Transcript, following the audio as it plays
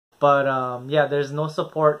But yeah, there's no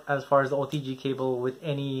support as far as the OTG cable with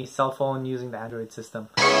any cell phone using the Android system.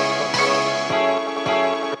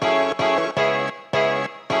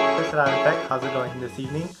 At Island Tech, how's it going this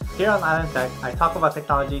evening? Here on Island Tech, I talk about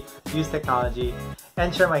technology, use technology,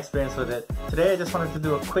 and share my experience with it. Today I just wanted to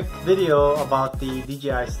do a quick video about the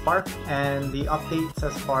DJI Spark and the updates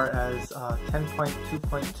as far as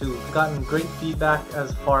 10.2.2. I've gotten great feedback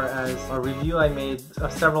as far as a review I made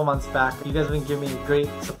several months back. You guys have been giving me great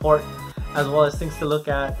support as well as things to look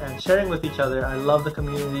at and sharing with each other. I love the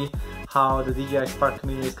community, how the DJI Spark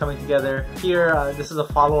community is coming together. Here, this is a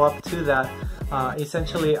follow-up to that.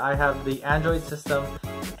 Essentially, I have the Android system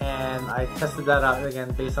and I tested that out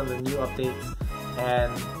again based on the new updates,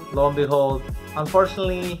 and lo and behold,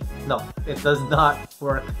 unfortunately, no, it does not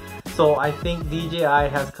work. So I think DJI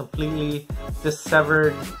has completely just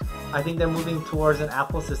severed. I think they're moving towards an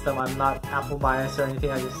Apple system. I'm not Apple biased or anything.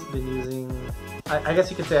 I've just been using, I guess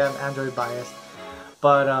you could say I'm Android biased.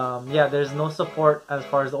 But yeah, there's no support as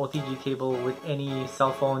far as the OTG cable with any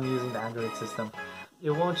cell phone using the Android system. It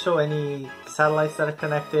won't show any satellites that are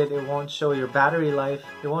connected. It won't show your battery life.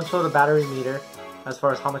 It won't show the battery meter as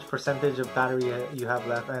far as how much percentage of battery you have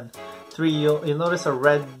left. And 3, you'll notice a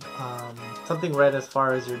red, something red as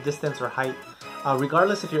far as your distance or height.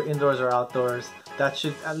 Regardless if you're indoors or outdoors, that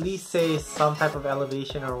should at least say some type of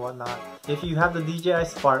elevation or whatnot. If you have the DJI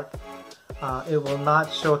Spark, it will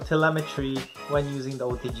not show telemetry when using the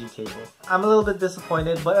OTG cable. I'm a little bit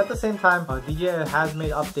disappointed, but at the same time, DJI has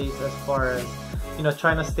made updates as far as, you know,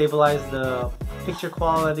 trying to stabilize the picture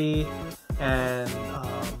quality and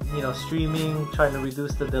streaming, trying to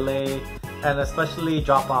reduce the delay, and especially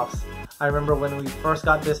drop-offs. I remember when we first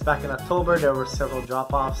got this back in October, there were several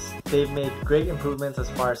drop-offs. They've made great improvements as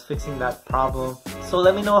far as fixing that problem. So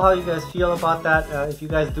let me know how you guys feel about that. If you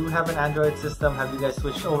guys do have an Android system, have you guys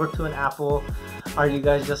switched over to an Apple? Are you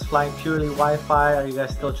guys just flying purely Wi-Fi? Are you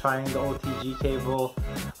guys still trying the OTG cable?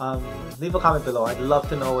 Leave a comment below. I'd love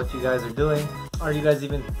to know what you guys are doing. Are you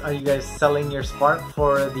guys selling your Spark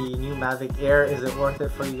for the new Mavic Air? Is it worth it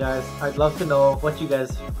for you guys? I'd love to know how you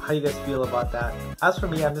guys feel about that. As for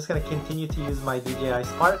me, I'm just gonna continue to use my DJI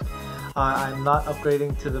Spark. I'm not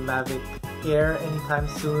upgrading to the Mavic Air anytime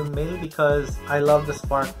soon, mainly because I love the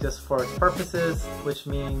Spark just for its purposes, which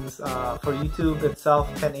means for YouTube itself,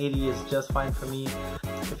 1080 is just fine for me.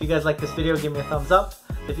 If you guys like this video, give me a thumbs up.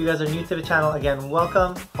 If you guys are new to the channel, again,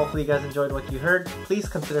 welcome. Hopefully you guys enjoyed what you heard. Please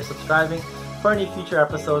consider subscribing for any future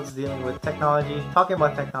episodes dealing with technology, talking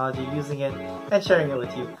about technology, using it, and sharing it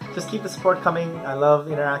with you. Just keep the support coming. I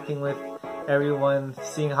love interacting with everyone,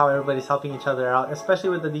 seeing how everybody's helping each other out, especially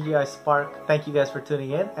with the DJI Spark. Thank you guys for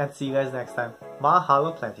tuning in, and see you guys next time.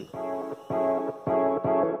 Mahalo plenty.